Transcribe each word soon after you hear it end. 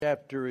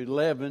chapter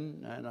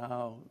 11, and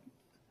I'll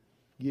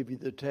give you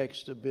the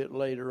text a bit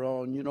later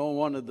on. You know,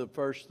 one of the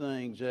first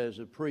things as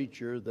a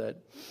preacher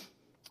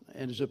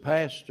and as a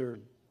pastor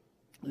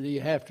that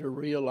you have to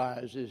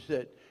realize is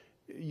that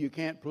you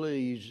can't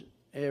please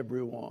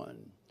everyone.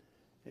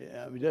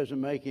 It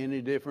doesn't make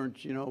any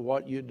difference,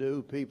 what you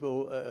do.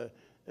 People,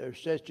 there's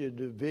such a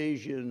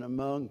division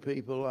among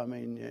people. I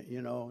mean,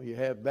 you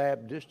have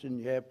Baptists and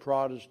you have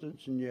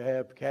Protestants and you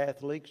have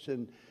Catholics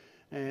and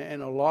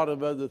a lot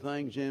of other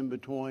things in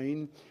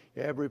between.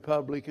 You have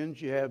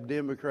Republicans, you have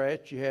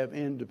Democrats, you have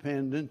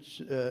independents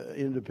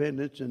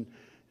and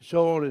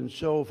so on and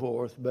so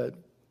forth. But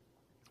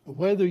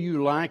whether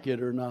you like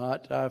it or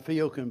not, I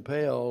feel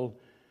compelled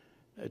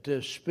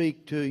to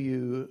speak to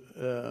you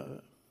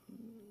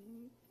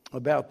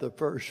about the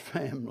first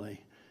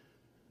family.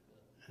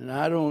 And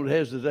I don't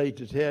hesitate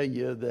to tell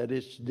you that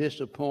it's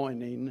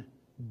disappointing,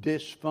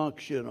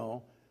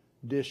 dysfunctional,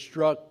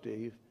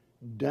 destructive,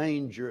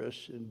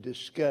 dangerous, and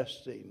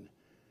disgusting.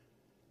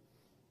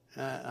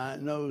 I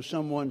know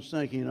someone's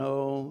thinking,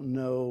 oh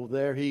no,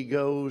 there he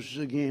goes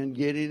again,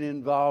 getting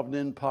involved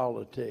in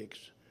politics.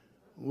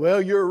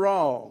 Well, you're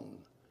wrong.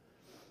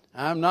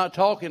 I'm not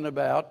talking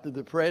about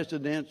the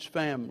president's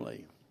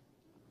family.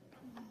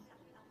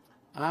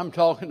 I'm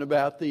talking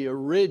about the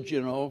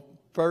original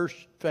first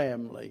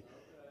family.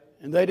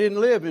 And they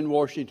didn't live in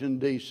Washington,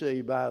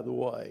 D.C., by the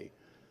way.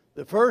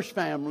 The first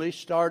family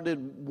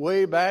started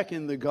way back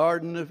in the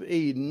Garden of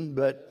Eden,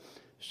 but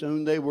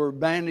soon they were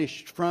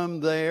banished from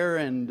there,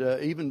 and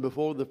even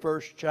before the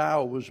first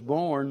child was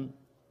born.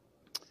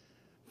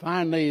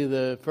 Finally,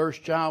 the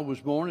first child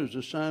was born as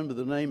a son by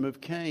the name of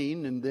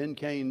Cain, and then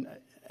Cain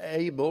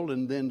Abel,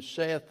 and then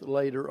Seth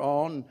later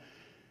on.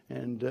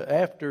 And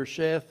after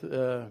Seth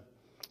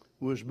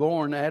was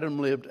born, Adam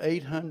lived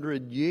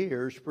 800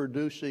 years,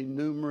 producing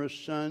numerous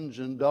sons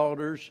and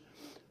daughters,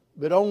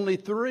 but only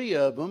 3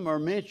 of them are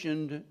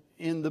mentioned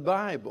in the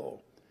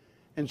Bible.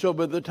 And so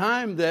by the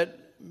time that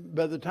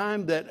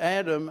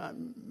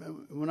Adam,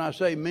 when I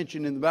say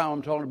mentioned in the Bible,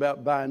 I'm talking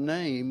about by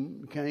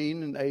name,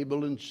 Cain and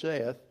Abel and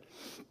Seth,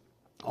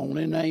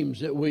 only names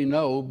that we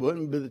know.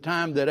 But by the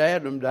time that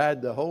Adam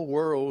died, the whole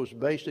world was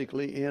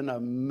basically in a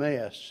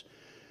mess.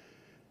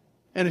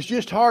 And it's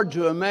just hard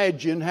to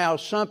imagine how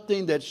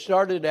something that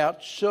started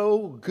out so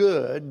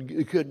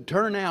good could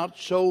turn out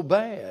so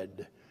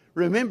bad.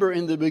 Remember,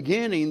 in the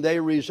beginning, they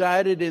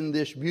resided in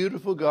this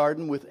beautiful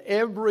garden with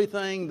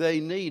everything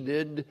they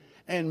needed,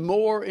 and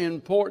more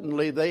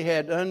importantly, they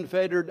had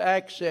unfettered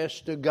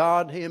access to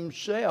God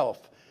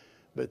Himself.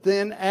 But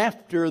then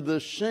after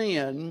the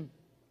sin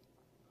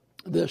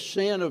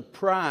of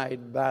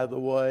pride, by the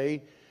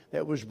way,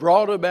 that was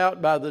brought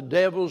about by the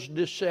devil's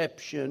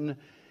deception,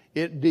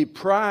 it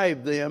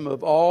deprived them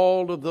of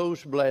all of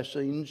those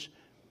blessings,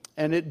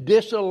 and it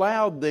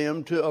disallowed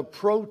them to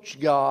approach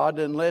God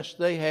unless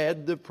they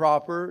had the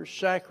proper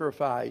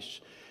sacrifice.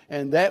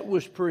 And that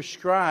was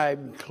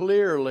prescribed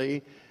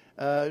clearly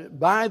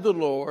by the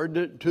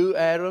Lord to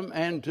Adam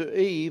and to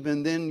Eve,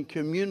 and then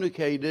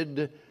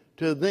communicated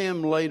to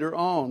them later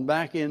on.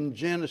 Back in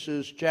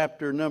Genesis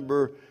chapter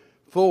number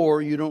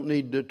 4, you don't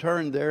need to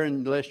turn there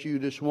unless you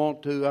just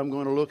want to. I'm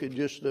going to look at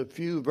just a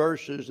few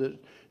verses that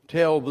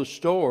tell the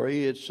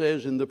story. It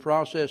says, in the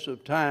process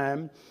of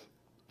time,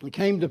 it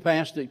came to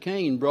pass that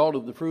Cain brought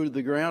of the fruit of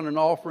the ground an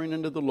offering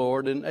unto the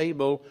Lord, and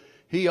Abel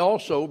he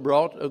also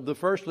brought of the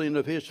firstling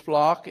of his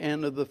flock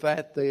and of the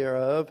fat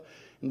thereof.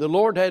 And the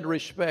Lord had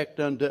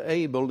respect unto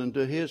Abel and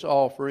to his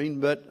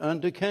offering, but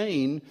unto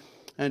Cain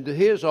and to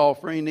his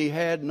offering he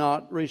had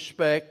not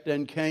respect.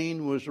 And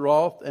Cain was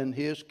wroth, and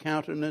his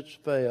countenance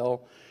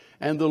fell.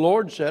 And the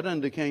Lord said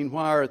unto Cain,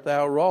 Why art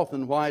thou wroth,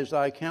 and why is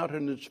thy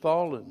countenance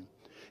fallen?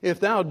 If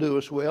thou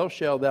doest well,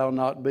 shall thou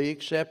not be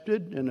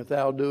accepted? And if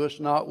thou doest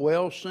not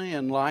well,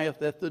 sin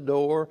lieth at the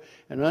door,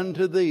 and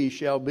unto thee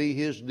shall be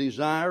his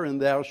desire,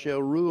 and thou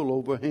shalt rule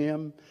over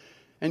him.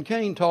 And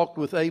Cain talked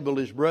with Abel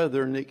his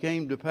brother, and it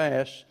came to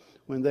pass,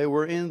 when they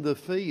were in the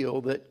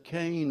field, that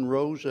Cain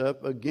rose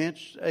up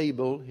against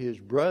Abel his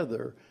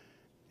brother,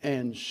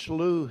 and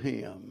slew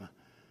him.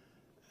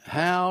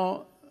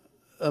 How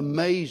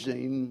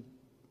amazing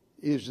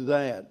is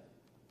that?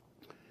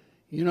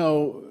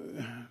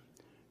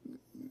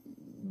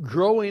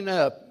 Growing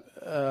up,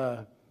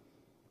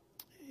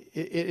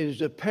 it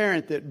is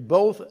apparent that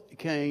both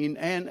Cain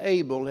and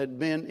Abel had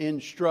been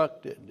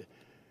instructed.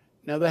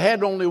 Now, they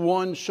had only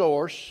one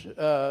source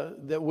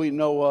that we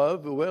know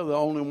of. Well, the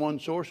only one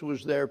source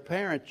was their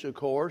parents, of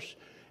course.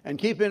 And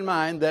keep in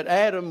mind that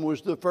Adam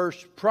was the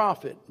first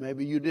prophet.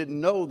 Maybe you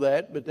didn't know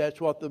that, but that's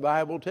what the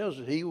Bible tells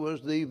us. He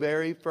was the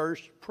very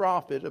first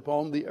prophet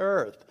upon the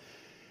earth.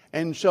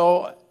 And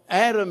so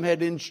Adam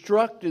had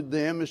instructed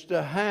them as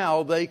to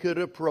how they could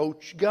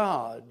approach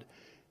God.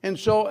 And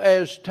so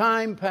as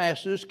time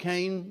passes,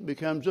 Cain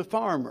becomes a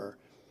farmer.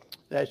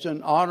 That's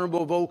an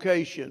honorable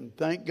vocation.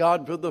 Thank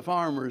God for the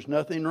farmers.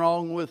 Nothing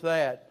wrong with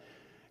that.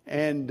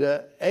 And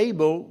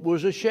Abel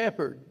was a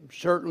shepherd.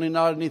 Certainly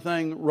not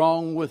anything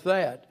wrong with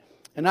that.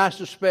 And I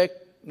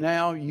suspect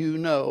now you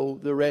know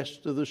the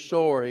rest of the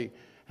story,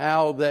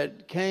 how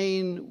that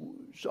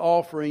Cain's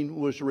offering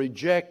was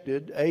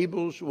rejected,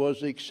 Abel's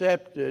was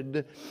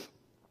accepted,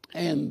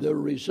 and the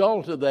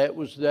result of that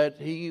was that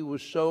he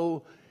was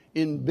so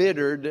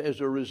embittered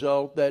as a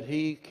result that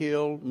he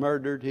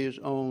murdered his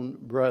own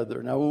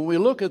brother. Now, when we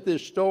look at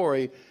this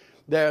story,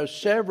 there are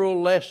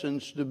several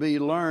lessons to be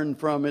learned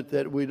from it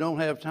that we don't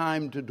have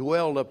time to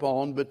dwell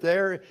upon, but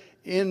there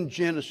in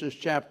Genesis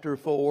chapter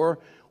 4,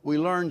 we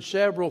learn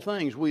several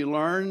things. We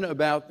learn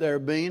about there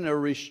being a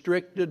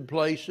restricted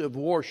place of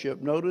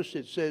worship. Notice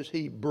it says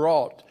he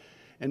brought.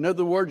 In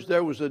other words,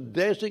 there was a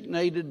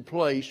designated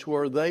place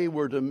where they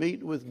were to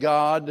meet with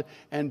God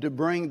and to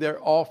bring their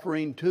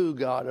offering to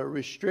God, a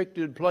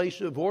restricted place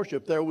of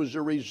worship. There was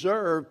a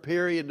reserved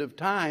period of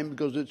time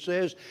because it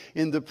says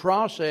in the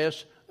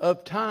process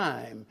of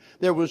time.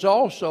 There was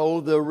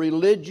also the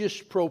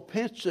religious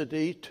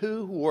propensity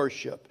to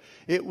worship.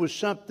 It was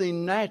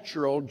something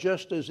natural,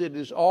 just as it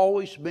has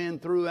always been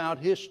throughout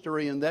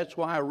history, and that's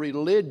why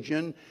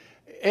religion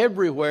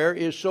everywhere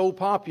is so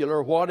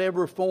popular,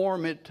 whatever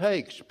form it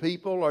takes.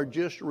 People are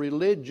just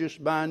religious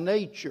by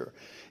nature.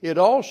 It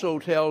also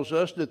tells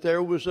us that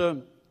there was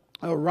a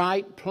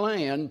right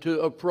plan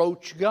to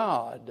approach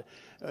God.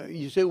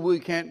 You see, we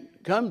can't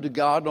come to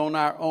God on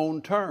our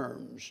own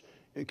terms.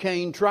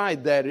 Cain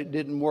tried that. It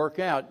didn't work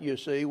out, you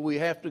see. We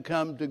have to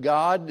come to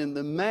God in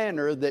the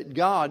manner that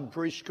God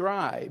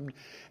prescribed.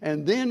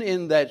 And then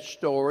in that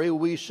story,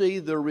 we see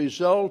the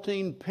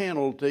resulting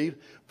penalty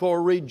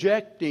for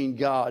rejecting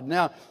God.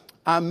 Now,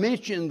 I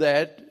mentioned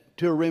that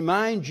to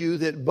remind you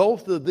that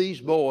both of these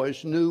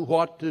boys knew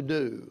what to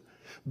do.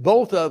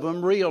 Both of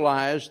them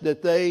realized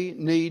that they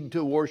need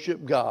to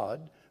worship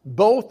God.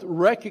 Both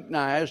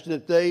recognized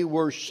that they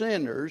were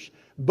sinners.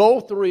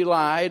 Both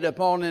relied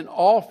upon an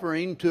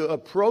offering to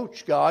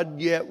approach God,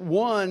 yet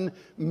one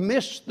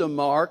missed the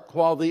mark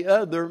while the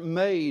other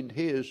made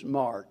his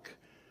mark.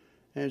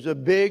 There's a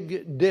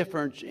big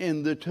difference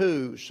in the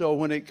two. So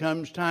when it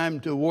comes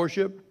time to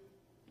worship,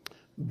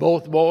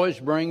 both boys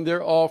bring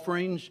their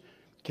offerings.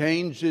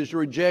 Cain's is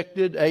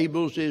rejected,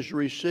 Abel's is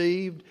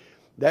received.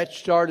 That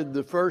started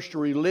the first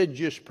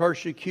religious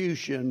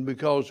persecution,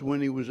 because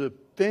when he was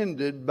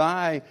offended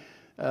by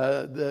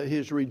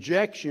his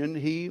rejection,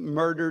 he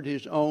murdered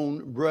his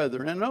own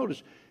brother. And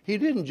notice, he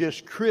didn't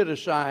just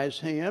criticize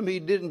him. He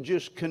didn't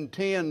just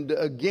contend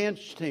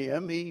against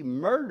him. He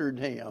murdered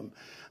him.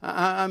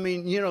 I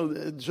mean, you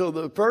know, so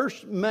the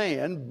first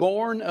man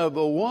born of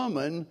a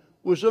woman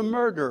was a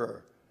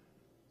murderer.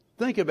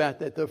 Think about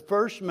that. The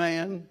first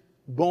man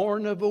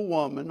born of a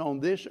woman on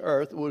this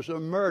earth was a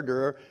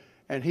murderer,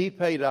 and he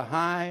paid a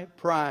high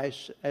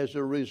price as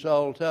a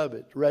result of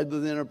it.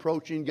 Rather than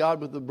approaching God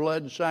with the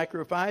blood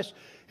sacrifice,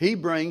 he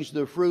brings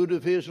the fruit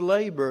of his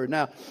labor.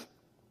 Now,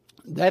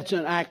 that's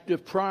an act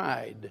of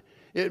pride.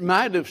 It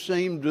might have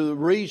seemed a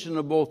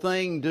reasonable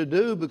thing to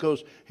do,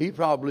 because he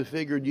probably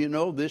figured, you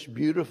know, this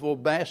beautiful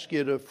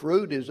basket of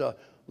fruit is a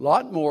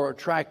lot more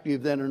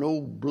attractive than an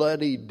old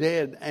bloody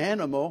dead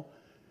animal.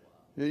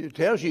 It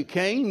tells you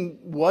Cain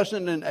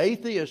wasn't an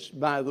atheist,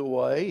 by the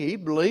way. He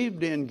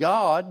believed in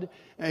God.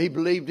 He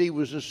believed he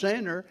was a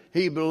sinner.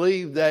 He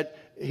believed that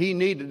he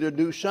needed to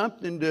do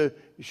something to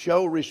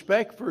show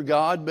respect for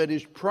God, but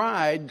his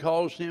pride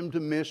caused him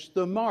to miss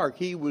the mark.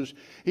 He was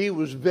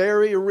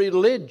very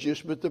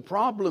religious, but the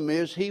problem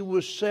is he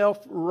was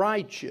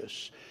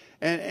self-righteous.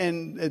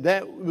 And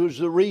that was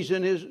the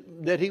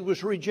reason that he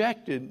was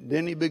rejected.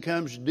 Then he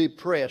becomes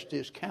depressed.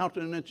 His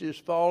countenance is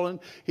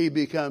fallen. He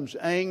becomes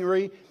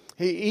angry.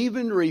 He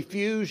even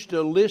refused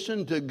to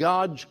listen to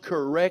God's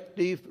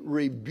corrective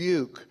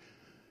rebuke.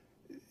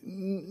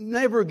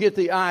 Never get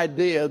the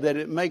idea that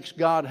it makes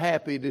God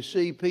happy to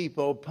see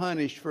people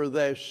punished for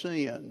their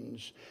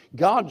sins.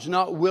 God's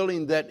not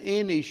willing that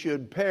any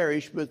should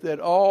perish, but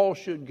that all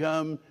should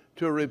come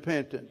to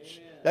repentance.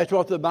 Amen. That's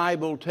what the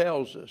Bible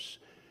tells us.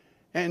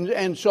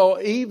 And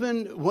so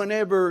even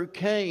whenever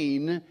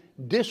Cain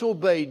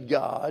disobeyed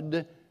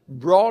God,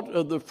 brought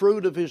of the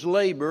fruit of his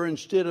labor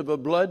instead of a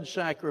blood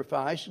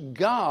sacrifice,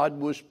 God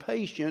was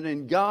patient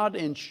and God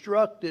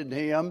instructed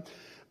him,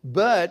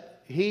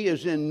 but he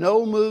is in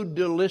no mood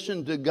to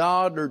listen to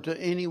God or to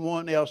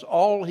anyone else.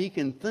 All he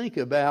can think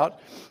about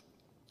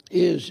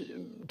is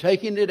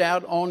taking it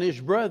out on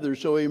his brother.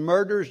 So he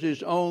murders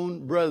his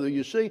own brother.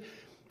 You see,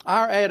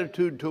 our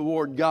attitude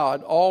toward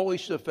God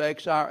always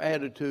affects our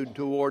attitude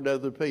toward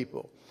other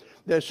people.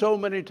 There's so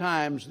many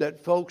times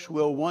that folks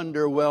will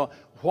wonder, well,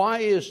 why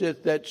is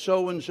it that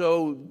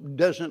so-and-so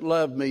doesn't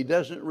love me,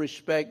 doesn't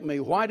respect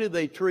me? Why do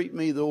they treat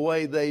me the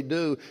way they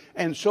do?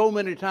 And so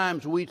many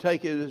times we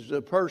take it as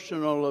a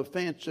personal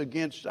offense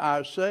against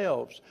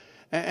ourselves.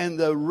 And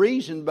the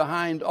reason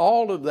behind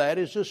all of that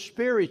is a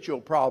spiritual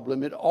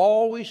problem. It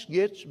always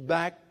gets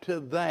back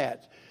to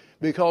that.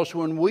 Because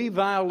when we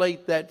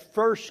violate that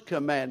first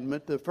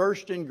commandment, the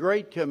first and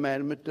great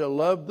commandment, to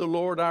love the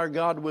Lord our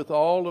God with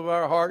all of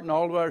our heart and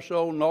all of our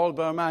soul and all of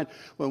our mind,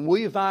 when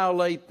we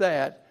violate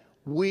that,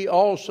 we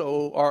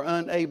also are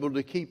unable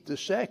to keep the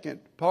second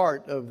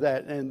part of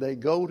that, and they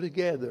go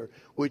together,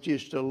 which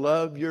is to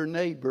love your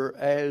neighbor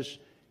as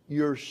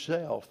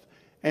yourself.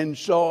 And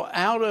so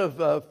out of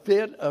a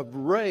fit of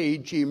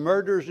rage, he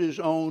murders his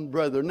own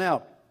brother.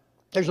 Now,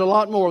 there's a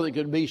lot more that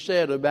could be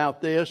said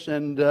about this,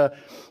 and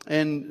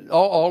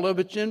all of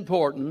it's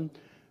important.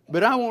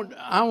 But I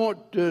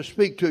want to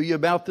speak to you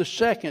about the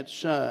second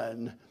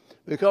son,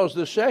 because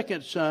the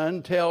second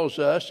son tells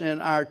us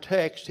in our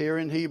text here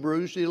in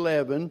Hebrews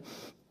 11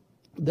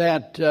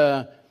 that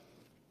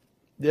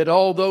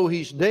although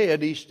he's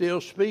dead, he's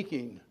still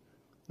speaking.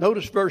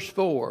 Notice verse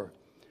 4.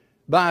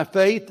 By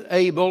faith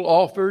Abel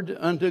offered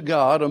unto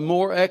God a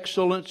more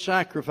excellent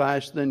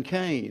sacrifice than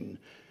Cain,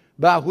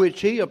 by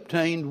which he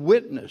obtained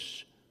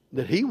witness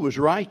that he was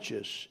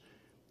righteous,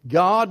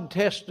 God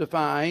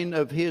testifying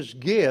of his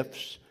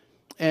gifts,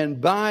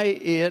 and by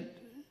it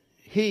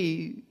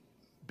he,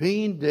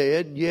 being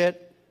dead,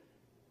 yet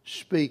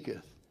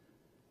speaketh.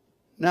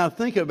 Now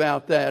think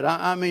about that.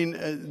 I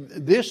mean,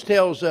 this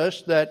tells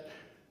us that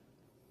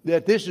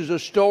this is a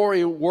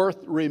story worth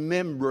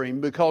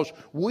remembering, because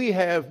we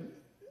have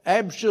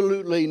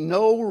absolutely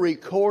no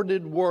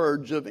recorded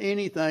words of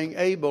anything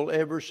Abel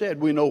ever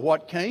said. We know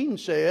what Cain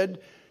said.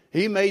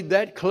 He made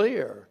that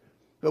clear.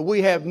 But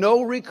we have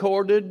no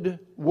recorded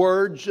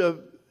words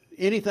of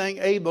anything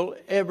Abel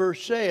ever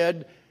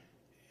said.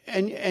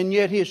 And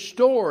yet his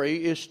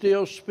story is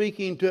still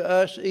speaking to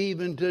us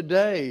even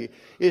today.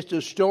 It's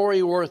a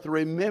story worth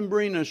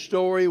remembering, a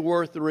story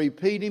worth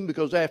repeating,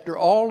 because after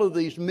all of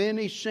these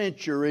many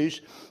centuries,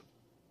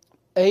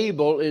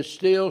 Abel is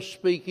still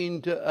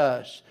speaking to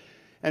us.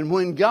 And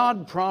when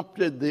God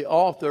prompted the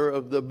author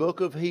of the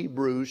book of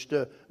Hebrews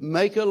to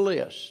make a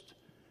list,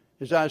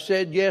 as I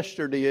said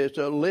yesterday, it's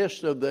a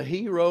list of the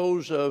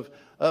heroes of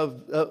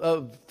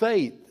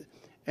faith.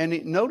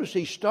 And notice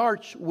he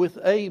starts with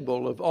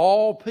Abel, of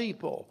all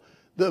people,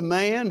 the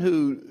man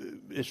who,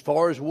 as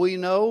far as we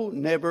know,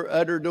 never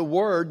uttered a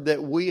word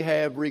that we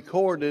have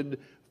recorded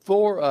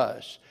for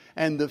us.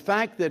 And the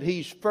fact that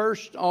he's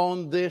first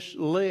on this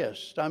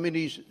list, I mean,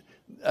 he's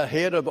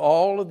ahead of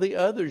all of the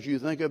others. You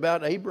think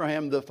about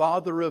Abraham, the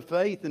father of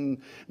faith,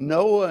 and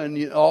Noah,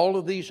 and all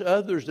of these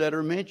others that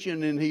are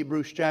mentioned in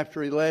Hebrews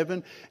chapter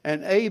 11.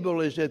 And Abel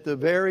is at the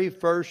very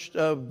first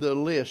of the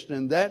list.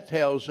 And that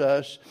tells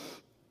us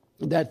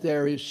that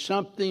there is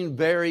something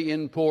very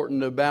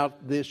important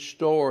about this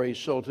story.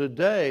 So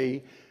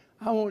today,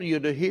 I want you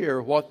to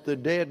hear what the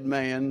dead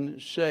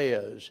man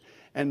says.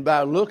 And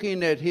by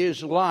looking at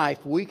his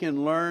life, we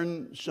can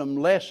learn some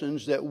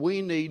lessons that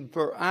we need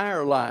for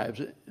our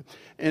lives.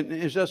 And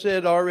as I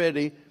said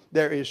already,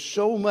 there is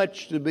so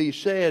much to be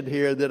said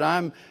here that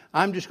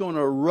I'm just going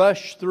to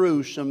rush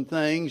through some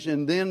things,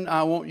 and then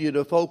I want you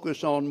to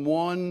focus on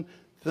one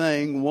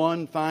thing,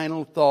 one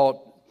final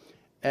thought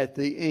at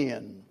the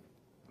end.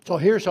 So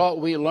here's what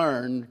we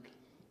learned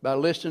by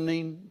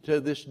listening to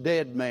this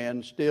dead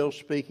man still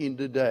speaking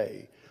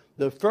today.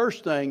 The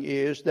first thing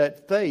is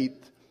that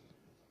faith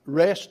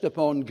rests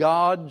upon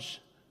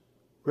God's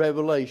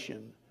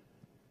revelation.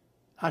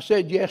 I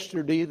said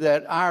yesterday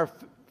that our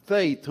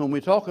faith, when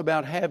we talk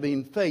about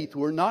having faith,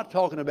 we're not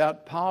talking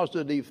about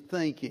positive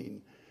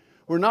thinking.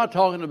 We're not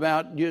talking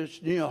about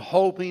just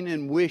hoping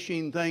and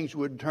wishing things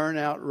would turn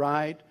out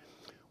right.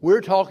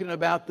 We're talking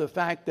about the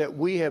fact that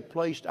we have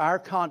placed our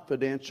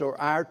confidence or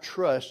our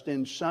trust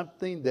in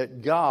something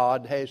that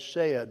God has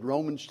said.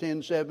 Romans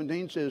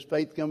 10:17 says,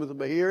 faith cometh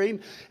by hearing,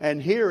 and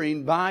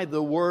hearing by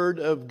the word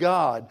of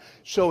God.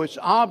 So it's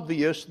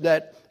obvious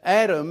that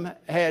Adam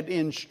had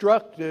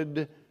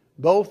instructed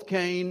both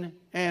Cain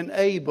and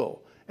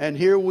Abel. And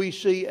here we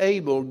see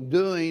Abel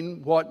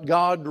doing what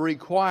God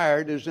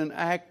required as an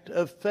act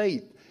of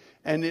faith.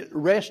 And it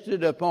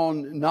rested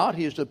upon not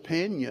his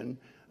opinion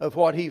of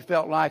what he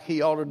felt like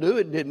he ought to do.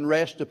 It didn't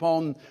rest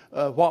upon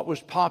what was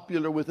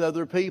popular with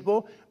other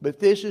people, but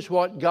this is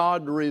what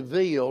God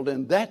revealed,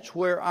 and that's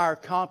where our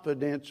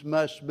confidence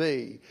must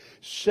be.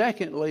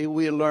 Secondly,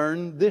 we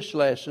learn this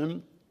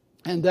lesson,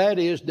 and that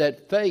is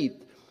that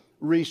faith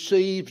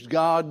receives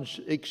God's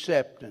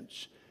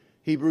acceptance.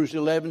 Hebrews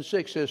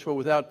 11:6 says, for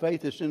without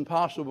faith it's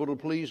impossible to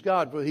please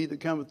God. For he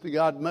that cometh to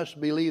God must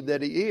believe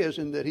that he is,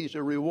 and that he's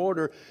a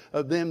rewarder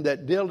of them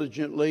that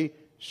diligently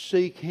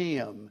seek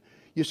him.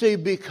 You see,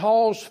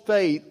 because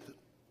faith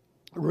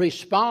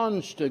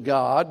responds to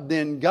God,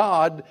 then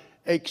God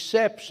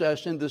accepts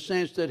us in the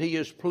sense that he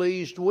is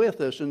pleased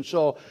with us. And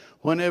so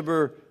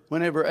whenever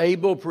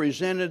Abel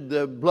presented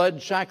the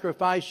blood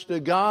sacrifice to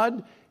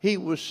God, he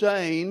was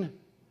saying,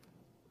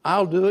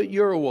 I'll do it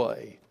your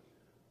way.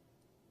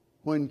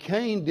 When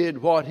Cain did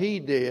what he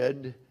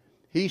did,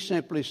 he's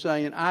simply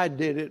saying, I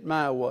did it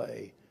my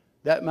way.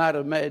 That might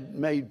have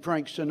made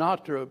Frank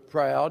Sinatra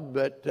proud,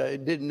 but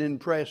it didn't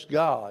impress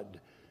God.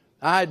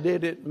 I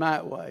did it my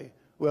way.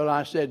 Well,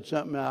 I said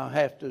something I'll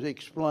have to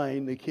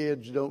explain. The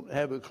kids don't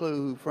have a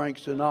clue who Frank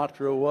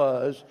Sinatra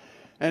was.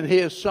 And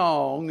his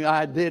song,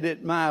 I Did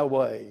It My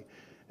Way.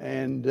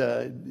 And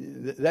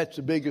that's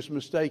the biggest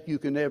mistake you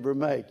can ever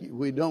make.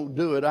 We don't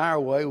do it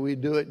our way, we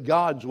do it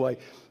God's way.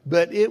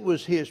 But it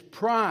was his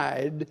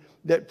pride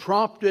that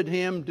prompted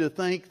him to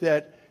think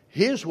that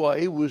his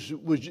way was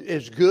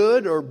as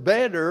good or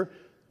better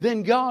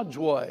than God's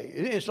way.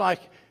 It's like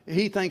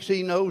he thinks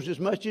he knows as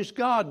much as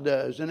God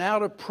does. And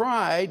out of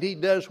pride, he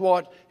does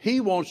what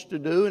he wants to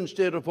do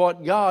instead of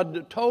what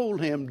God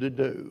told him to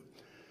do.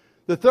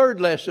 The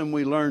third lesson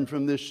we learn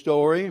from this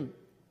story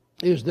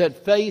is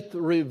that faith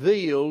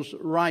reveals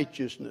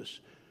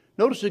righteousness.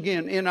 Notice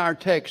again in our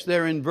text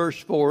there in verse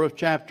 4 of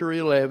chapter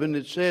 11,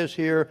 it says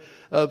here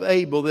of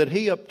Abel that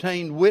he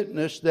obtained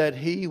witness that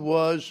he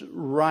was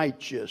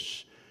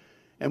righteous.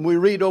 And we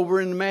read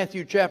over in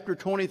Matthew chapter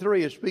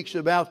 23, it speaks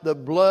about the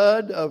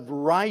blood of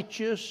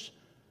righteous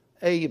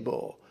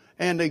Abel.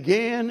 And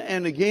again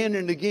and again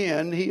and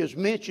again, he is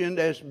mentioned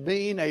as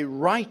being a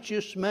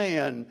righteous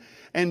man.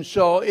 And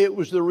so it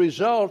was the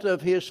result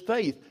of his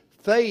faith.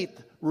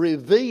 Faith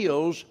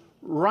reveals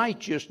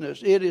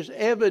righteousness. It is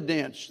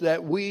evidence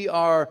that we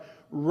are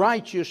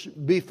righteous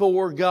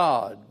before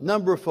God.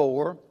 Number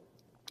 4,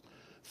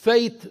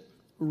 faith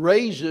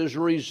raises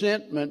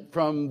resentment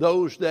from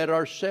those that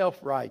are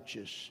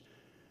self-righteous.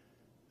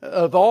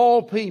 Of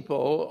all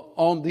people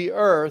on the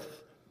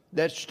earth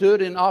that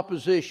stood in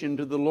opposition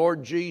to the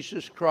Lord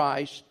Jesus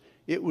Christ,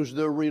 it was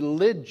the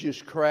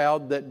religious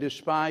crowd that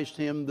despised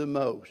him the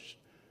most.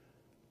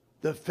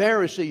 The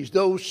Pharisees,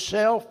 those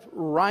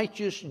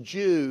self-righteous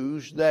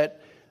Jews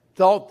that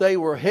thought they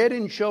were head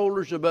and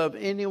shoulders above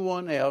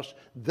anyone else,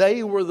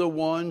 they were the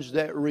ones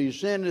that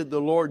resented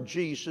the Lord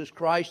Jesus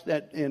Christ,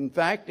 that in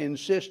fact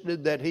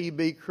insisted that he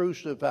be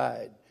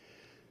crucified.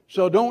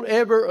 So don't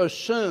ever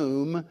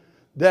assume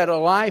that a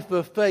life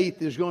of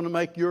faith is going to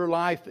make your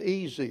life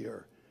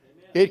easier.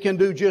 Amen. It can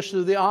do just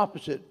the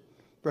opposite.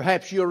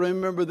 Perhaps you'll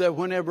remember that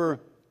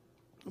whenever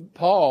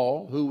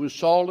Paul, who was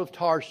Saul of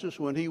Tarsus,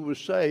 when he was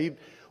saved,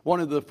 one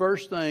of the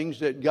first things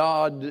that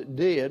God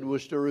did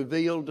was to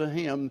reveal to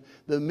him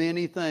the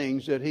many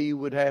things that he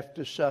would have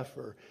to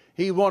suffer.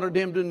 He wanted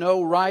him to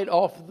know right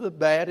off the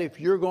bat, if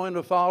you're going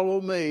to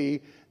follow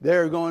me,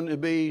 there's going to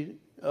be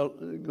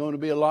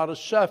a lot of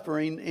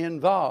suffering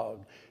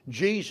involved.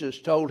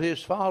 Jesus told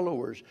his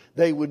followers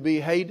they would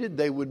be hated,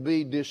 they would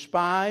be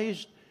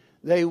despised,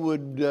 they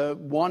would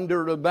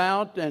wander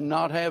about and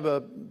not have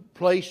a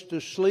place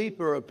to sleep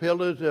or a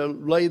pillow to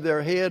lay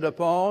their head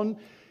upon.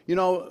 You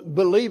know,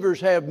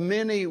 believers have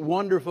many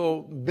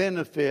wonderful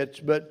benefits,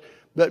 but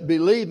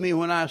believe me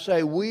when I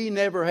say we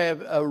never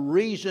have a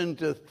reason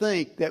to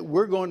think that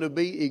we're going to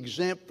be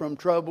exempt from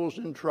troubles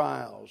and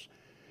trials.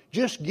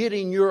 Just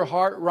getting your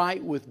heart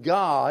right with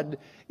God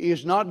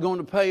is not going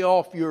to pay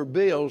off your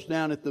bills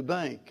down at the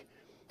bank.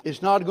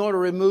 It's not going to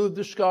remove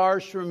the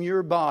scars from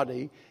your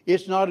body.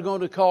 It's not going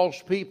to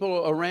cause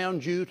people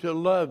around you to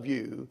love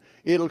you.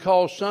 It'll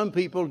cause some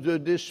people to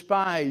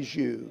despise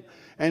you.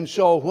 And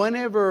so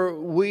whenever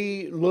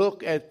we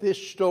look at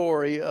this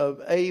story of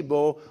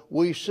Abel,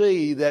 we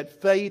see that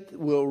faith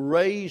will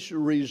raise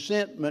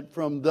resentment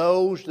from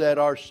those that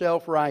are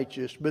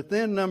self-righteous. But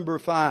then number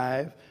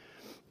 5,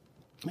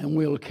 and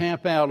we'll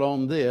camp out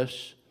on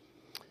this,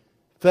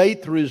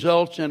 faith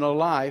results in a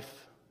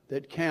life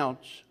that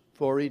counts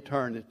for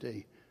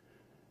eternity.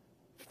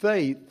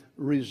 Faith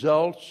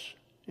results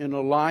in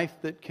a life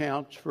that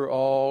counts for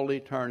all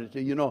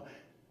eternity. You know,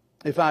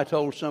 if I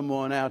told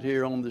someone out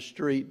here on the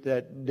street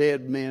that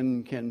dead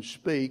men can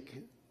speak,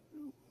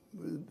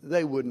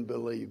 they wouldn't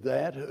believe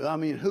that. I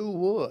mean, who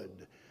would?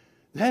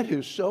 That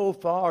is so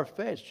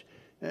far-fetched.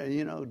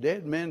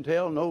 Dead men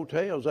tell no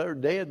tales. They're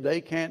dead.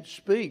 They can't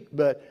speak.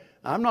 But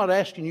I'm not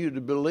asking you to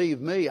believe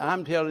me.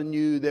 I'm telling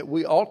you that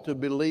we ought to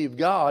believe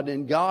God.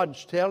 And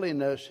God's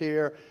telling us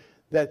here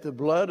that the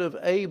blood of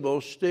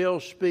Abel still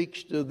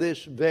speaks to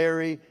this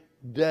very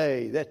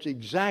day. That's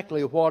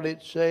exactly what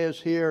it says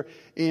here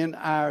in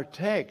our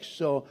text.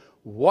 So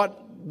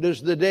what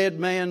does the dead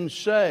man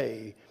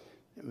say?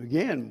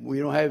 Again, we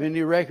don't have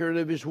any record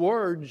of his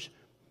words,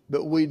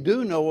 but we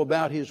do know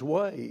about his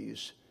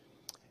ways.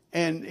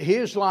 And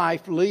his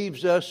life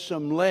leaves us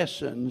some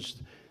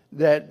lessons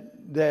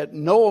that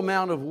no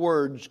amount of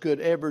words could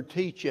ever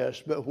teach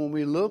us. But when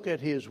we look at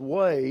his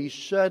ways,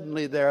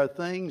 suddenly there are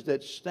things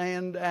that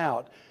stand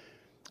out.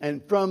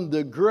 And from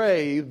the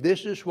grave,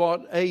 this is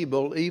what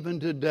Abel, even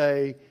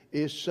today,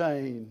 is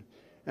saying.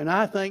 And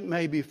I think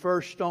maybe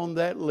first on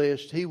that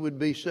list, he would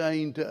be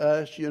saying to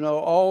us,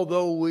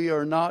 although we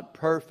are not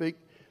perfect,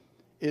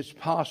 it's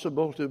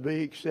possible to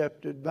be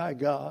accepted by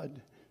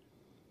God.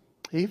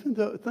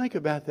 Think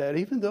about that,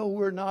 even though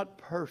we're not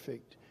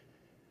perfect.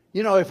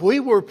 If we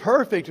were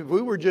perfect, if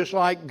we were just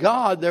like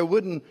God, there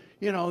wouldn't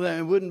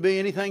be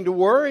anything to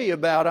worry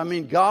about. I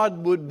mean,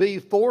 God would be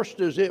forced,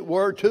 as it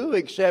were, to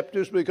accept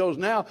us because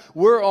now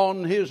we're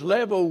on His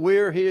level.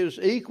 We're His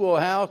equal.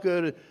 How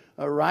could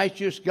a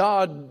righteous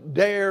God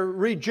dare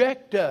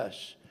reject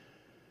us?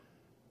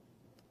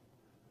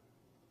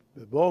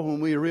 But boy, when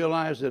we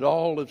realize that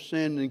all have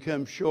sinned and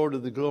come short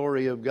of the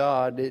glory of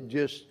God, it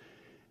just,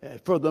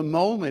 for the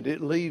moment, it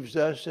leaves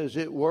us, as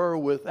it were,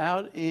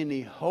 without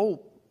any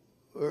hope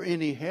or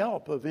any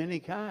help of any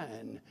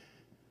kind.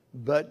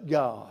 But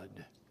God.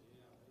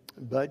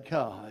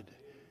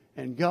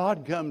 And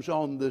God comes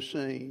on the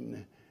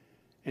scene.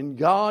 And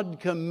God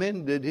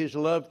commended His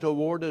love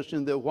toward us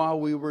in that while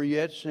we were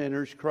yet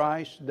sinners,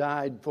 Christ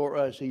died for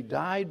us. He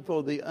died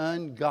for the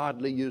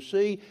ungodly. You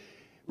see,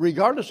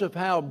 regardless of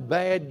how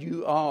bad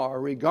you are,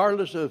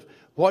 regardless of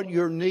what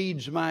your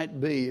needs might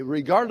be,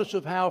 regardless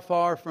of how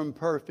far from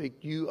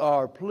perfect you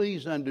are,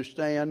 please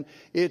understand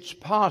it's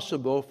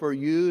possible for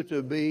you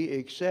to be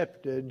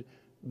accepted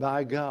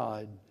by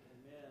God.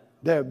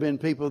 There have been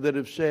people that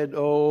have said,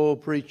 "Oh,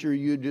 preacher,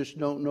 you just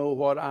don't know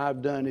what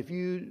I've done." If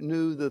you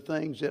knew the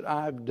things that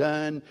I've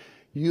done,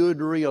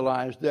 you'd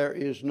realize there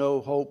is no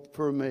hope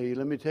for me.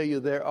 Let me tell you,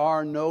 there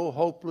are no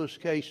hopeless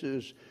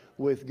cases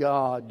with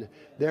God.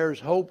 There's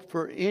hope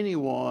for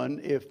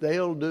anyone if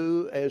they'll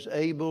do as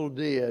Abel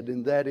did,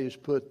 and that is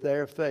put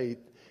their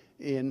faith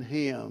in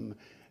Him.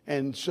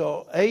 And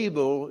so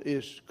Abel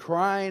is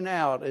crying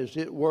out, as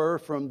it were,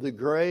 from the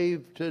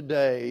grave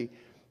today.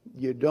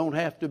 You don't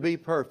have to be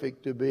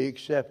perfect to be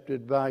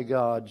accepted by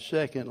God.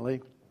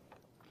 Secondly,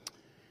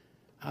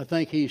 I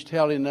think he's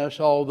telling us,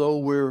 although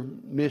we're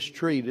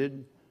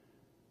mistreated,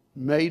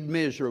 made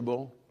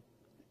miserable,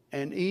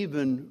 and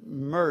even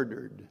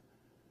murdered,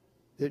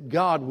 that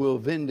God will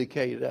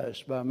vindicate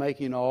us by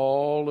making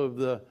all of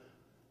the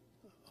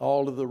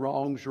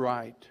wrongs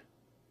right.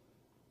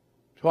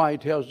 That's why he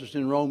tells us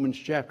in Romans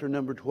chapter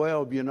number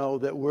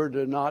 12, that we're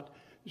to not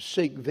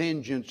seek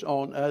vengeance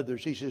on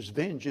others. He says,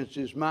 "Vengeance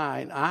is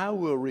mine. I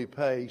will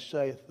repay,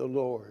 saith the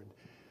Lord."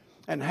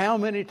 And how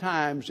many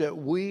times that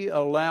we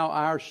allow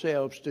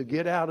ourselves to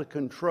get out of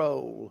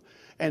control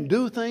and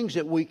do things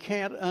that we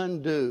can't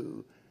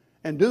undo,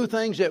 and do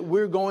things that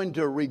we're going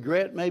to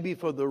regret maybe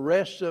for the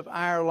rest of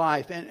our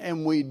life.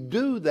 And we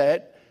do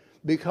that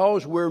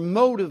because we're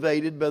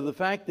motivated by the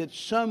fact that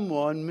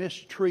someone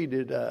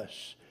mistreated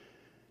us.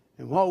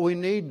 And what we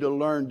need to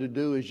learn to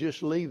do is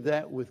just leave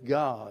that with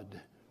God.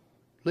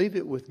 Leave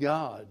it with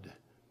God.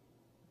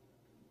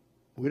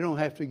 We don't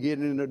have to get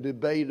in a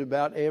debate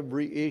about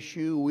every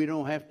issue. We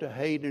don't have to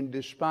hate and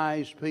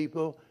despise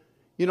people.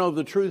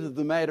 The truth of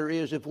the matter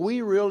is, if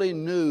we really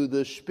knew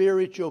the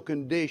spiritual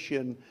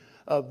condition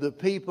of the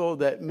people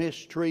that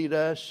mistreat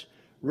us,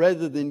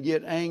 rather than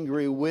get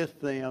angry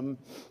with them,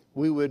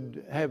 we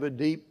would have a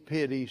deep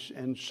pity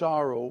and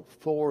sorrow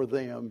for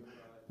them,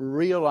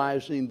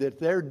 realizing that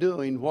they're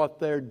doing what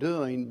they're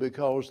doing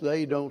because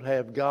they don't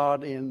have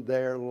God in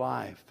their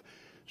life.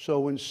 So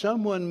when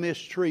someone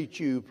mistreats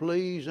you,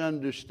 please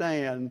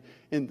understand,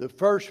 in the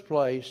first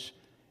place,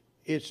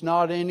 it's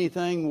not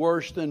anything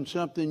worse than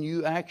something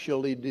you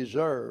actually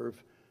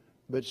deserve.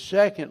 But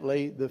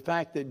secondly, the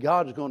fact that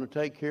God's going to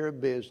take care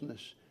of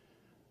business.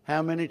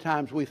 How many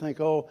times we think,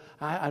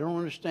 I don't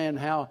understand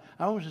how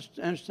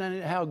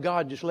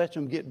God just lets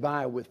them get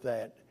by with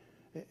that.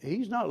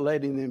 He's not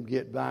letting them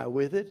get by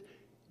with it.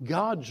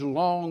 God's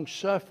long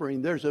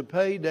suffering. There's a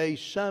payday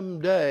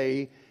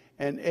someday,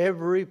 and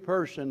every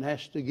person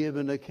has to give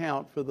an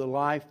account for the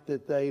life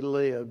that they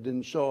lived.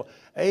 And so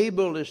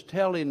Abel is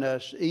telling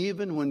us,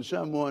 even when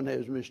someone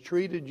has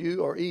mistreated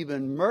you or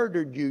even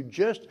murdered you,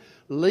 just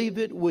leave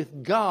it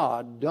with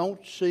God.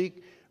 Don't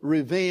seek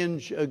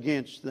revenge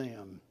against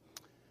them.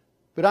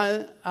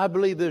 But I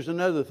believe there's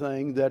another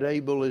thing that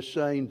Abel is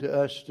saying to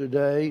us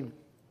today,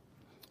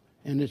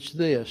 and it's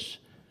this.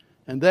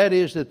 And that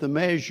is that the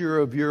measure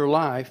of your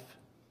life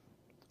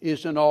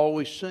isn't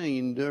always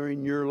seen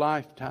during your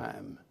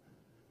lifetime.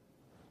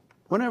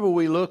 Whenever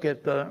we look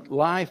at the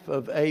life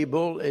of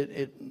Abel,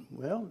 it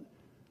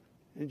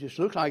just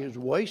looks like it's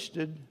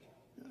wasted,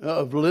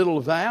 of little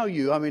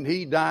value. I mean,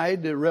 he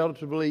died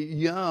relatively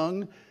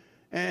young,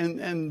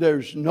 and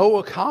there's no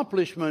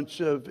accomplishments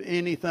of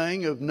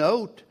anything of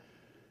note.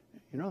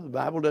 The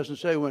Bible doesn't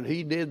say when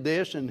he did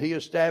this and he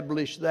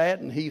established that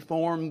and he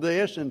formed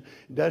this, and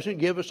it doesn't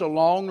give us a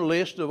long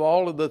list of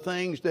all of the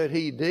things that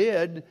he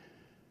did.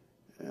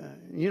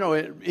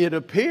 It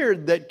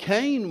appeared that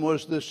Cain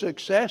was the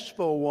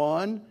successful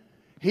one.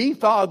 He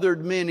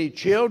fathered many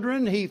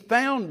children. He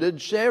founded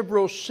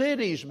several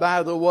cities,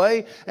 by the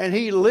way, and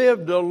he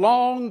lived a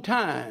long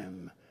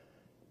time.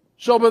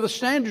 So by the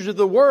standards of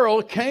the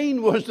world,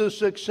 Cain was the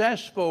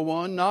successful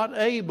one, not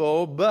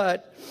Abel,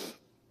 but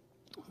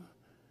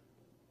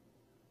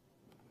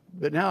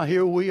now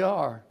here we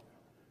are,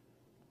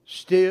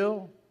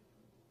 still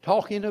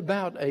talking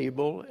about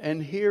Abel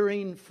and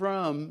hearing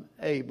from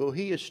Abel.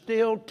 He is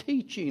still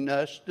teaching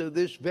us to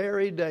this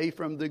very day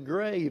from the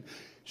grave.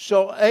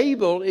 So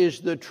Abel is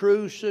the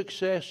true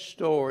success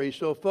story.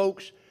 So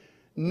folks,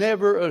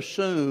 never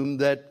assume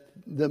that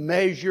the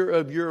measure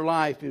of your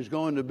life is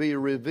going to be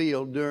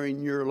revealed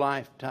during your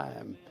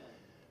lifetime.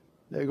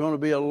 There are going to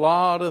be a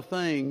lot of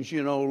things,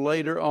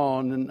 later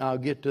on, and I'll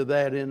get to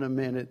that in a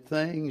minute,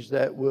 things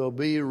that will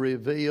be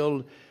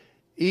revealed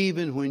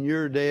even when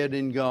you're dead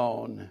and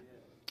gone.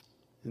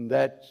 And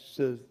that's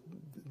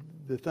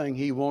the thing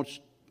he wants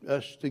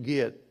us to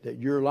get, that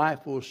your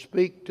life will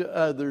speak to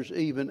others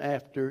even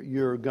after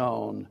you're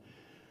gone.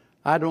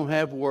 I don't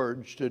have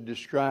words to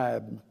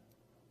describe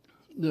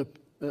the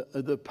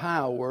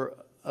power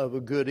of a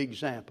good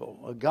example,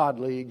 a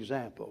godly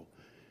example.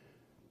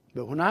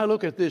 But when I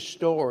look at this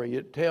story,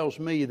 it tells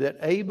me that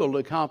Abel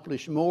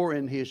accomplished more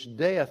in his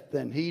death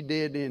than he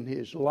did in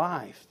his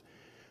life.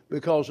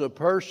 Because a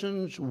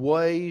person's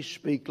ways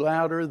speak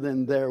louder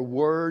than their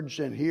words.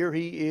 And here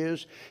he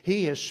is.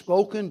 He has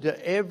spoken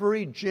to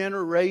every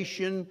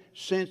generation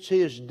since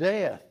his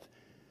death.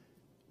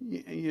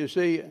 You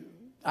see,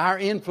 our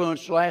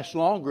influence lasts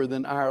longer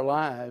than our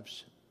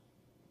lives.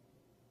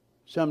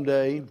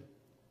 Someday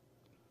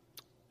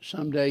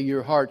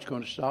your heart's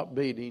going to stop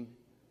beating.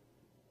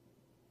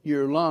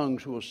 Your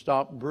lungs will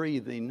stop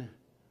breathing.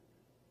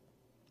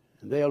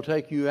 And they'll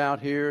take you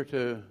out here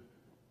to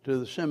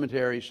the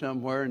cemetery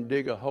somewhere and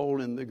dig a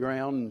hole in the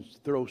ground and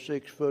throw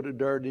 6 foot of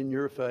dirt in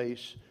your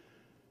face.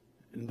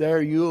 And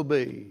there you'll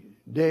be,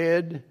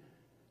 dead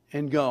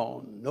and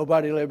gone.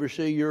 Nobody will ever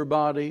see your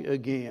body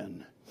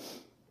again.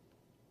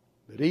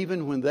 But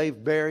even when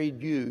they've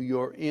buried you,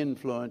 your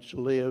influence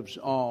lives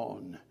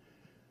on.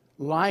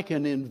 Like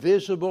an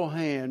invisible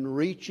hand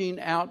reaching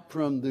out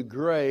from the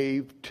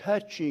grave,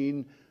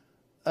 touching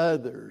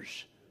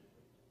others.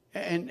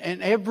 And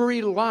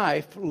every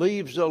life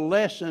leaves a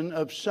lesson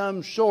of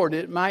some sort.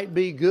 It might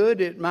be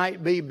good, it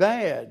might be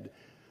bad.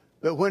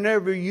 But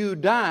whenever you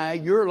die,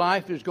 your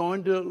life is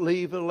going to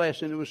leave a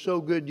lesson. It was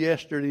so good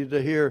yesterday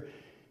to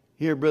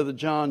hear Brother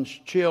John's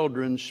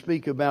children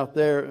speak about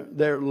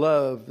their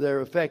love,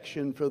 their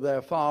affection for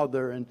their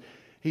father. And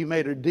he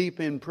made a deep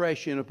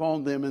impression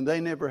upon them, and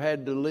they never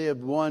had to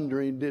live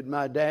wondering, did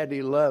my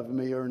daddy love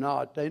me or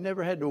not? They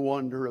never had to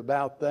wonder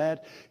about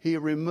that. He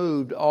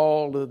removed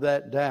all of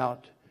that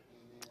doubt.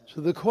 So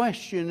the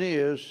question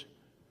is,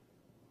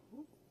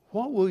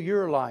 what will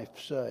your life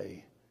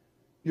say?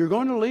 You're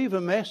going to leave a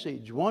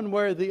message one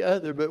way or the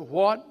other, but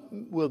what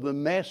will the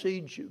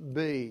message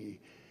be?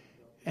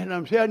 And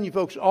I'm telling you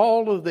folks,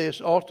 all of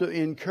this ought to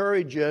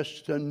encourage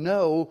us to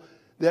know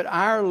that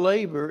our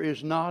labor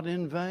is not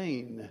in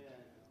vain.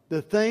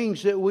 The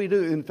things that we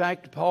do, in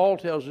fact, Paul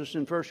tells us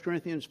in 1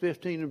 Corinthians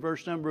 15 and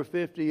verse number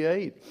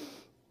 58,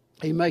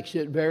 he makes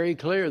it very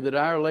clear that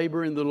our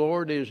labor in the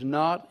Lord is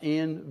not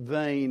in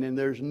vain. And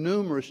there's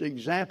numerous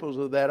examples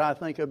of that. I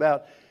think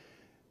about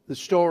the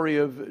story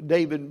of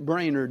David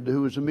Brainerd,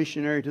 who was a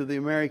missionary to the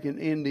American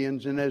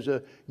Indians. And as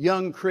a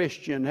young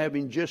Christian,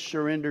 having just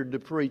surrendered to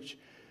preach,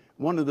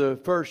 one of the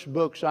first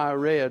books I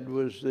read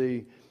was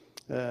the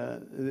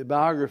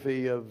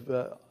biography of,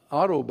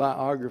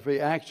 autobiography,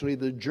 actually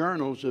the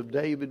journals of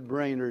David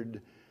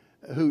Brainerd,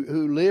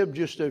 who lived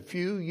just a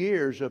few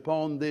years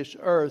upon this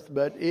earth.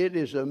 But it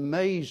is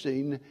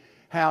amazing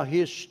how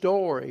his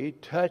story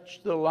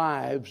touched the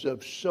lives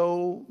of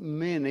so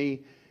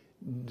many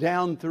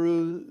down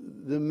through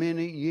the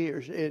many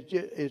years.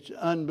 It's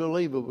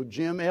unbelievable.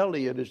 Jim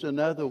Elliot is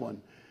another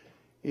one.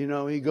 You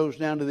know, he goes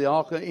down to the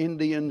Auca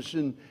Indians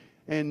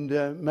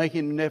and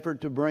making an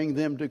effort to bring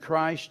them to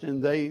Christ,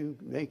 and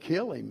they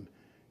kill him.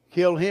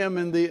 Kill him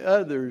and the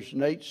others,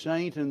 Nate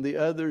Saint and the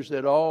others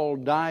that all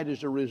died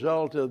as a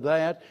result of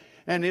that.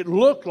 And it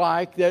looked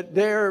like that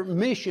their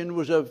mission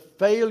was a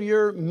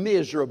failure,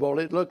 miserable.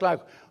 It looked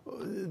like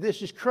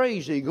this is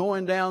crazy,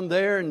 going down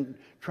there and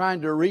trying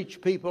to reach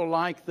people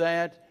like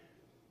that.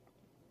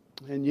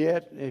 And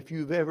yet, if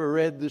you've ever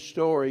read the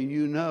story,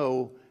 you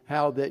know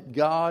how that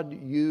God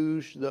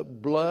used the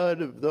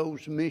blood of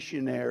those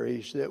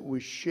missionaries that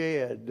was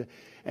shed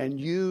and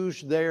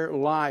used their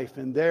life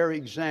and their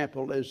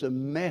example as a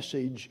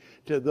message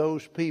to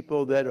those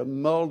people, that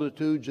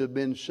multitudes have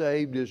been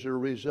saved as a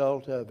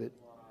result of it.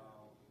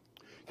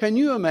 Can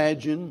you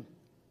imagine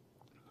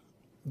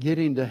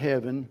getting to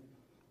heaven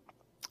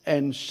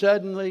and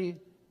suddenly,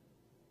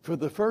 for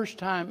the first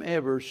time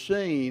ever,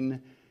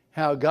 seeing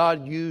how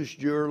God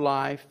used your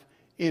life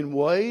in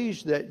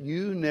ways that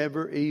you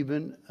never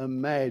even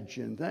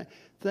imagined,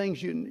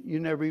 things you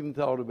never even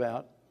thought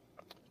about?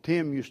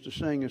 Tim used to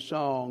sing a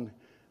song.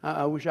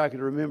 I wish I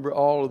could remember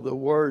all of the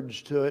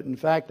words to it. In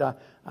fact,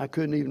 I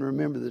couldn't even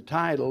remember the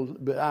title,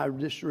 but I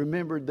just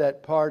remembered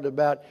that part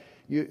about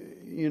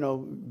you know,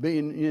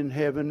 being in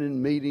heaven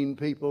and meeting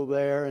people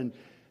there,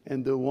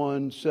 and the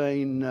one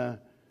saying,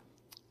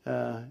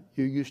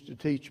 you used to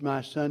teach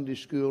my Sunday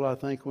school, I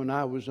think, when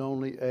I was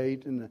only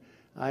 8. And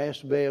I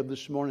asked Bev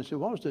this morning, I said,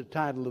 what was the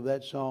title of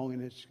that song?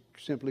 And it's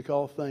simply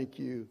called Thank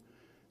You.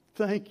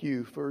 Thank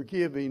you for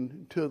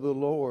giving to the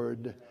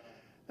Lord.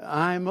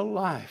 I'm a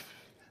life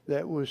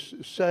that was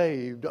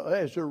saved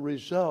as a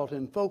result.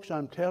 And folks,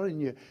 I'm telling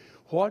you,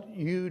 what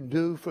you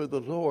do for the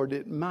Lord,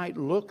 it might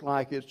look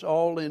like it's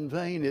all in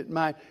vain. It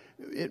might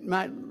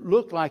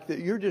look like that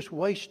you're just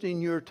wasting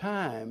your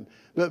time.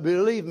 But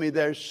believe me,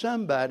 there's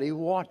somebody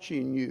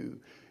watching you.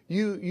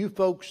 You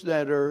folks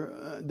that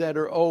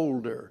are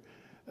older,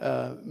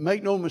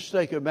 make no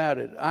mistake about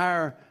it.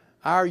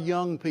 Our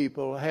young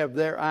people have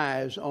their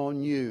eyes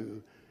on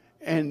you.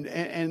 And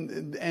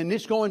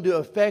it's going to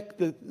affect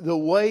the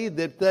way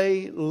that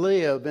they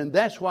live. And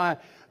that's why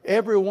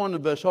every one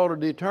of us ought to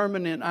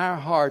determine in our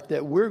heart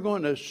that we're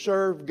going to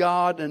serve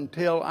God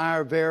until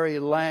our very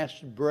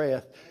last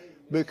breath.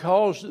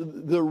 Because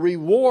the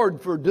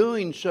reward for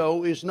doing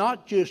so is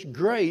not just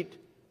great,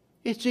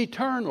 it's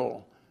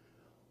eternal.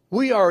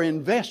 We are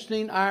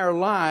investing our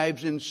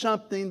lives in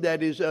something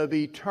that is of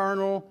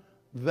eternal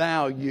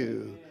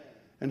value.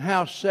 And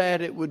how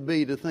sad it would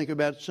be to think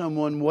about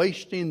someone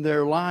wasting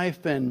their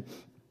life and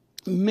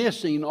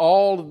missing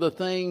all of the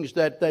things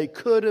that they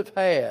could have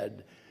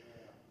had.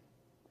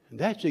 And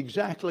that's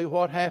exactly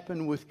what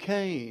happened with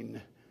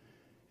Cain.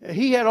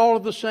 He had all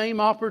of the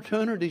same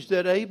opportunities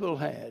that Abel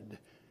had.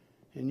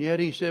 And yet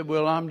he said,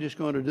 well, I'm just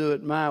going to do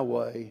it my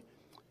way.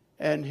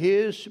 And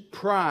his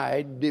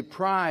pride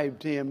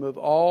deprived him of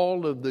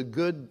all of the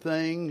good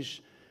things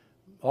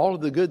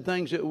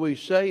that we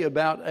say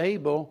about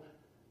Abel.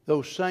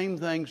 Those same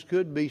things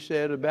could be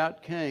said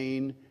about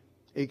Cain,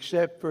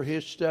 except for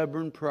his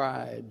stubborn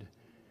pride.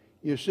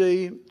 You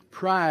see,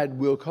 pride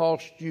will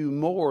cost you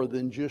more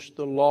than just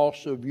the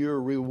loss of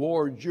your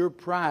rewards. Your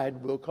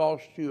pride will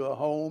cost you a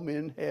home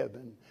in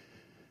heaven.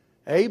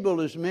 Abel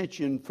is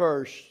mentioned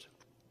first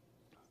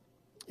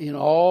in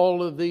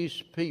all of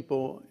these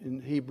people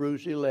in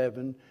Hebrews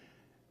 11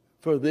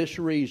 for this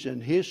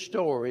reason. His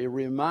story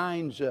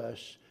reminds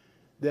us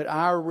that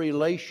our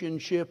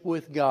relationship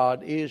with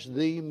God is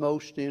the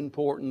most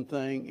important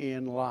thing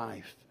in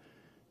life.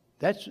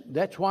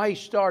 That's why he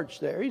starts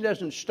there. He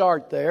doesn't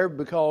start there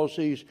because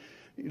he's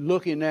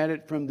looking at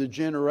it from the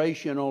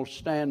generational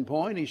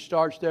standpoint. He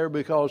starts there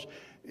because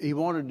he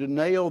wanted to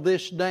nail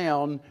this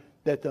down,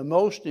 that the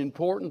most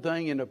important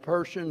thing in a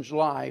person's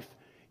life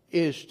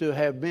is to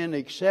have been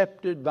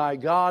accepted by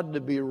God, to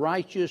be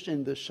righteous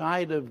in the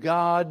sight of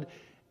God.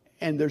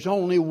 And there's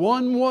only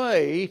one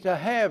way to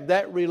have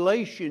that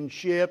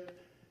relationship,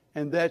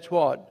 and that's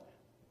what?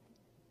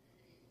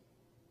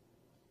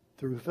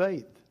 Through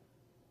faith.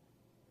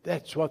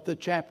 That's what the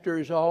chapter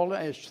is all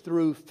as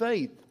through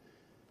faith.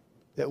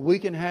 That we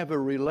can have a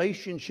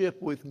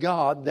relationship with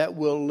God that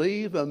will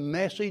leave a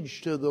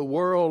message to the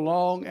world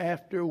long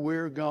after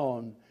we're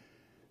gone.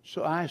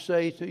 So I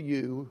say to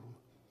you,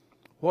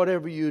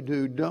 whatever you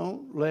do,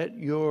 don't let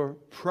your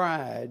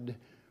pride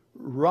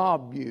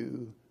rob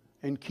you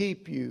and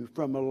keep you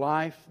from a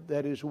life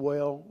that is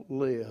well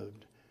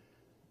lived.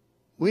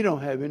 We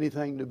don't have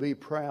anything to be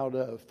proud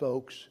of,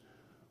 folks.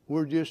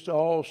 We're just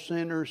all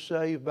sinners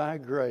saved by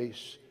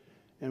grace.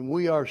 And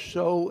we are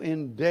so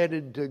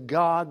indebted to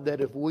God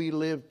that if we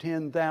lived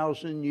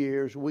 10,000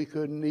 years, we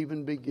couldn't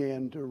even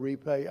begin to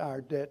repay our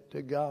debt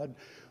to God.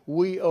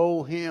 We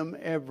owe Him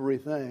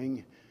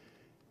everything.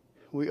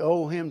 We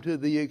owe Him to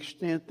the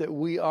extent that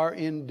we are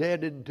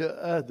indebted to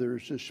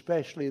others,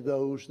 especially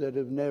those that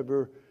have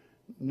never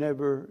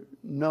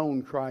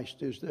known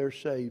Christ as their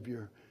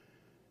Savior.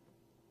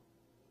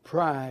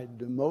 Pride,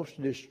 the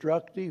most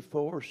destructive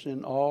force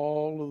in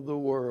all of the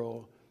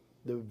world.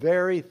 The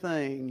very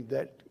thing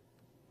that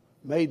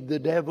made the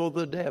devil.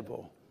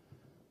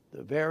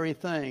 The very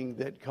thing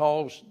that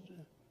caused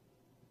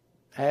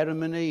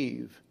Adam and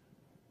Eve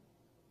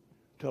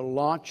to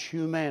launch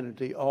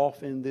humanity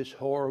off in this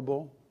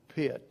horrible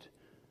pit.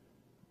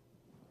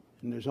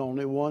 And there's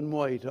only one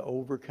way to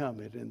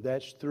overcome it, and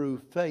that's through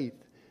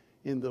faith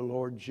in the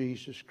Lord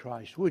Jesus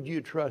Christ. Would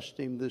you trust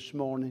Him this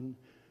morning?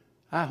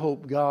 I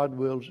hope God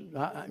will.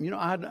 I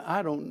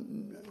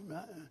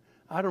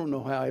don't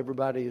know how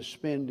everybody is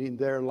spending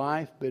their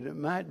life, but it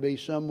might be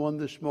someone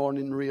this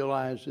morning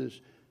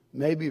realizes,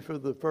 maybe for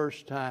the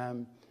first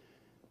time,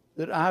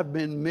 that I've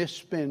been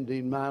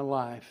misspending my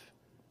life.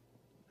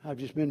 I've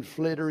just been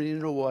frittering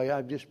it away.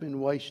 I've just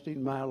been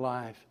wasting my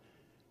life.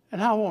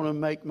 And I want to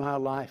make my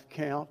life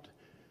count,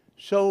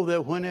 so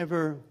that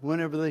whenever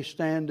they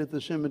stand at the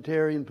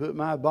cemetery and put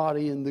my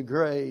body in the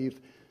grave,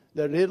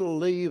 that it'll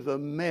leave a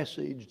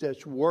message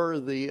that's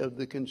worthy of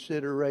the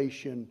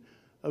consideration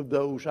of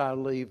those I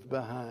leave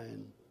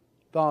behind.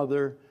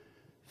 Father,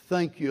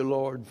 thank you,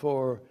 Lord,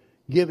 for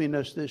giving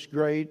us this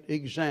great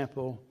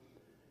example.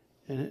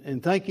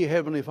 And thank you,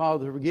 Heavenly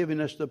Father, for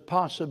giving us the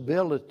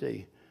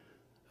possibility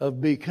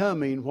of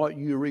becoming what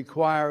you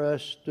require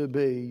us to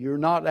be. You're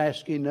not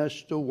asking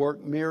us to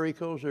work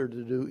miracles or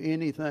to do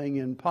anything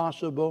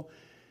impossible.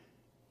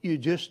 You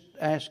just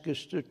ask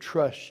us to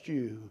trust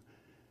you.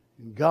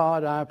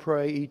 God, I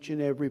pray each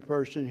and every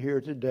person here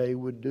today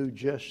would do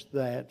just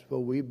that, for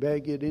we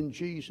beg it in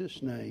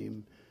Jesus'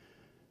 name.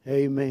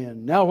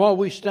 Amen. Now, while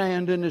we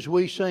stand and as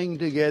we sing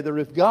together,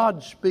 if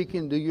God's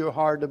speaking to your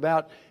heart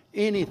about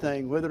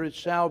anything, whether it's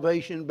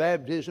salvation,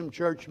 baptism,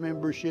 church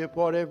membership,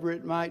 whatever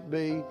it might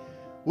be,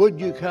 would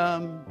you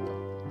come?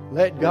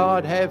 Let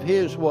God have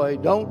His way.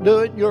 Don't do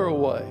it your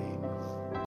way.